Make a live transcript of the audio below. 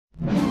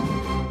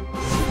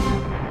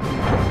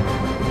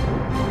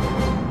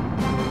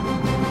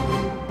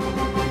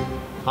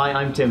Hi,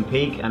 I'm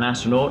Peake, an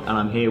astronaut, and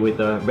I'm here with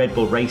Red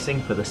Bull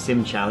Racing for the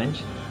Sim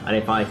Challenge. And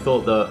if I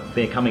thought that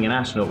becoming an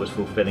astronaut was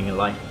fulfilling a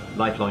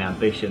lifelong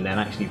ambition, then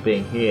actually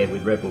being here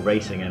with Red Bull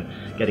Racing and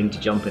getting to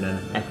jump in an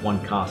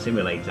F1 car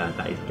simulator,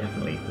 that is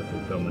definitely the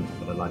fulfillment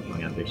of a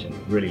lifelong ambition.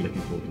 Really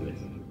looking forward to this.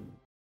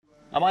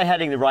 Am I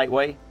heading the right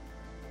way?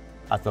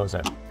 I thought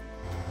so.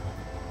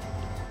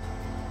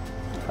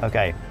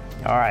 Okay,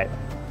 all right.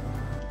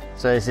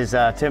 So this is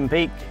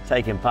Peake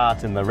taking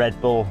part in the Red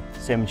Bull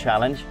Sim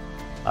Challenge.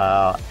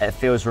 It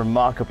feels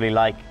remarkably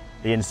like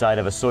the inside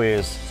of a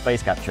Soyuz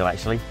space capsule,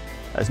 actually.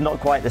 It's not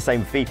quite the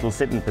same fetal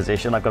sitting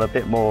position. I've got a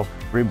bit more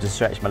room to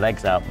stretch my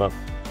legs out, but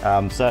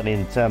certainly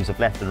in terms of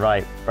left and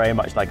right, very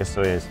much like a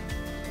Soyuz.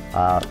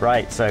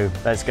 Right, so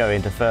let's go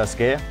into first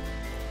gear.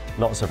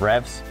 Lots of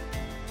revs.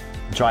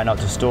 Try not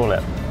to stall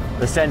it.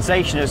 The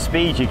sensation of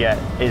speed you get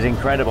is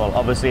incredible.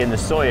 Obviously in the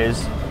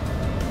Soyuz,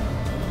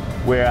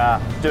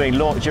 during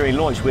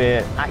launch,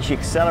 we're actually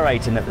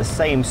accelerating at the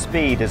same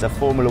speed as a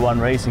Formula 1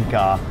 racing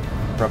car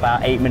for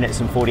about 8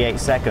 minutes and 48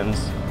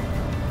 seconds.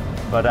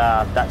 But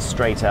that's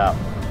straight up.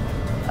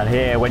 And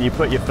here, when you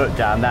put your foot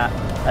down, that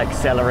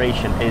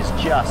acceleration is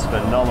just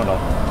phenomenal.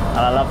 And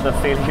I love the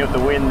feeling of the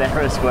wind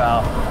there as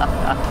well.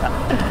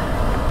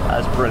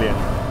 That's brilliant.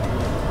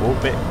 Oh,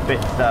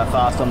 bit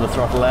fast on the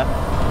throttle there.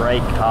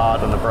 Brake hard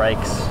on the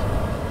brakes.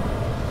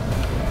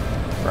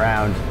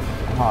 Round,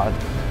 hard.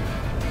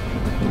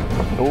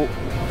 Oh,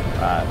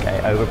 okay,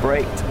 over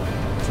braked,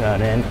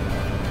 turn in,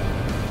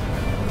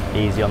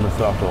 easy on the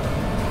throttle.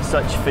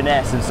 Such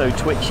finesse and so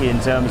twitchy in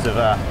terms of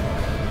the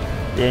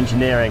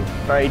engineering.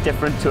 Very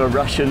different to a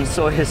Russian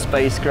Soyuz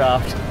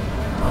spacecraft.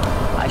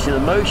 Actually,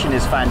 the motion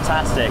is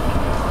fantastic.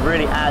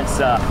 Really adds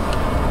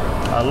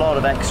a lot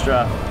of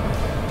extra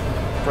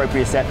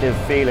proprioceptive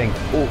feeling.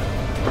 Ooh.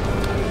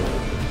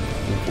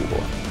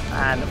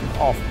 And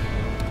off.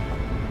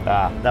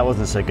 That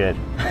wasn't so good.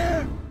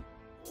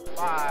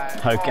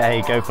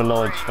 Okay, go for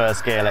launch,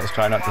 first gear. Let's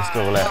try not to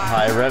stall it.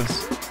 High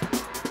revs.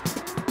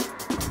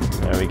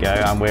 There we go,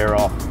 and we're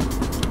off.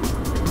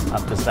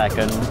 Up to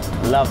second.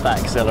 Love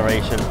that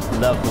acceleration,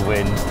 love the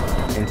wind.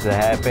 Into the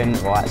hairpin.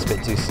 Oh, that's a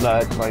bit too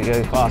slow. Try to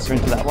go faster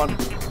into that one.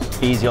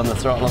 Easy on the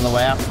throttle on the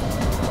way up.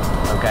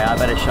 Okay, I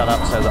better shut up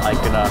so that I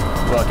can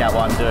work out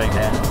what I'm doing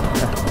here.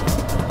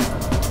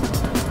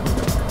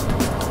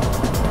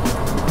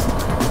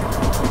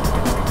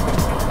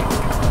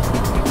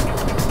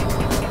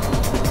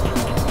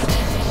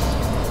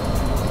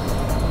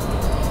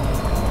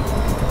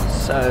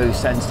 So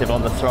sensitive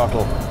on the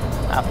throttle.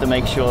 Have to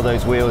make sure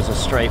those wheels are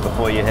straight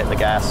before you hit the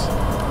gas.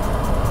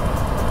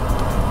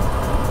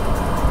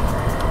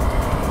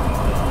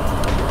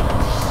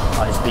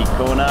 High speed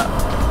corner.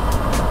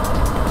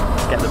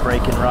 Get the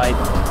braking right.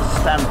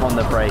 Stamp on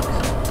the brakes.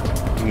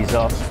 Ease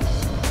off.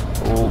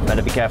 Oh,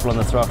 better be careful on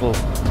the throttle.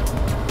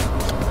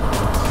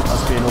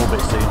 Must be in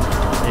orbit soon.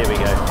 Here we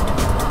go.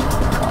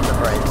 On the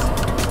brakes.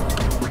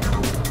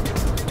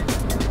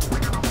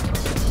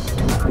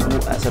 Ooh,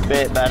 that's a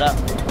bit better.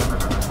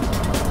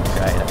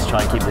 Okay, let's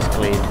try and keep this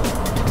clean.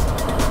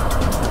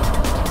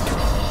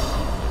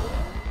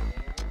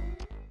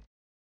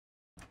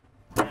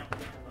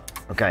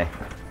 Okay.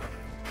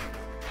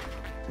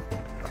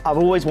 I've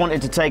always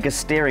wanted to take a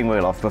steering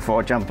wheel off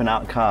before jumping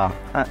out car.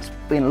 That's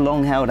been a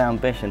long-held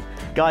ambition.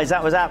 Guys,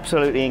 that was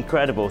absolutely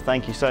incredible.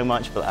 Thank you so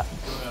much for that.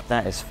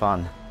 That is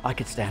fun. I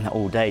could stay on that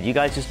all day. Do you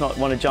guys just not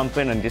want to jump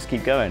in and just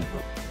keep going?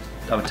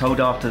 I was told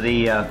after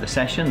the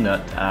session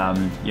that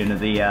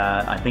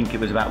I think it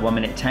was about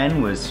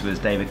 1:10 was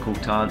David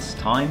Coulthard's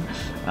time,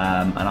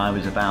 and I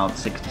was about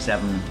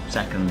 67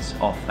 seconds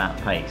off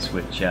that pace,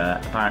 which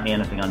apparently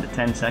anything under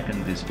 10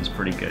 seconds is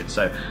pretty good.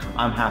 So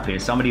I'm happy.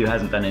 As somebody who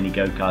hasn't done any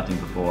go-karting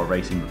before or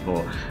racing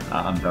before,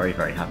 I'm very,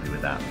 very happy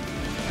with that.